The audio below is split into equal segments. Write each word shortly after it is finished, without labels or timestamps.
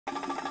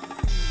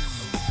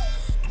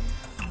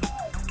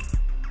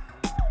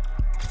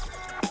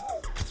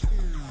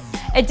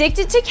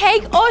addicted to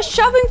cake, or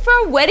shopping for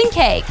a wedding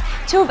cake?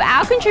 Two of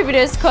our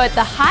contributors caught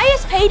the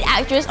highest paid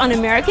actress on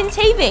American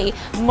TV,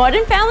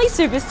 Modern Family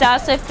superstar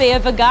Sofia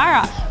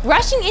Vergara,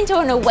 rushing into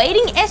an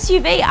awaiting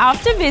SUV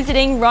after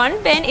visiting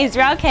Ron Ben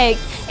Israel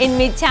Cakes in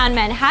Midtown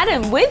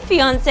Manhattan with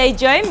fiancé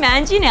Joe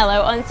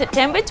Manganiello on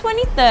September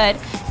 23,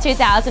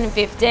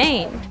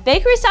 2015.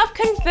 Bakery staff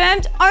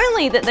confirmed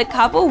only that the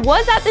couple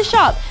was at the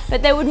shop,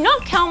 but they would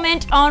not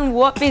comment on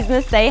what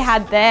business they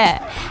had there.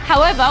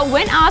 However,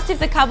 when asked if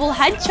the couple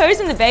had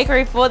chosen the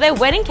bakery for their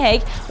wedding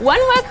cake, one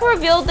worker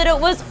revealed that it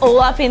was all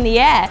up in the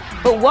air.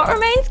 But what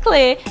remains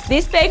clear,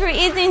 this bakery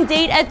is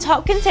indeed a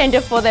top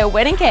contender for their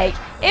wedding cake,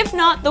 if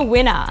not the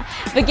winner.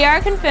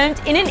 Vergara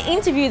confirmed in an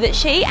interview that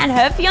she and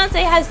her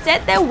fiancé have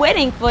set their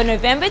wedding for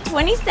November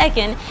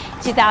 22nd,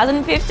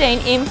 2015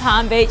 in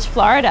Palm Beach,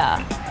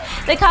 Florida.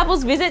 The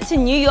couple's visit to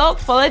New York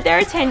followed their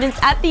attendance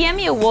at the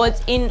Emmy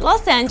Awards in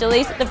Los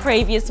Angeles the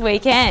previous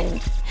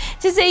weekend.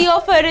 To see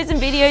your photos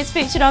and videos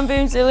featured on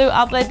Boomzulu,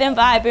 upload them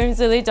via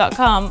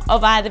boomzulu.com or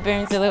via the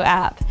Boomzulu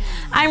app.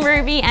 I'm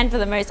Ruby, and for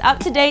the most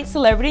up-to-date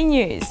celebrity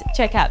news,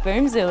 check out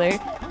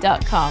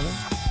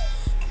boomzulu.com.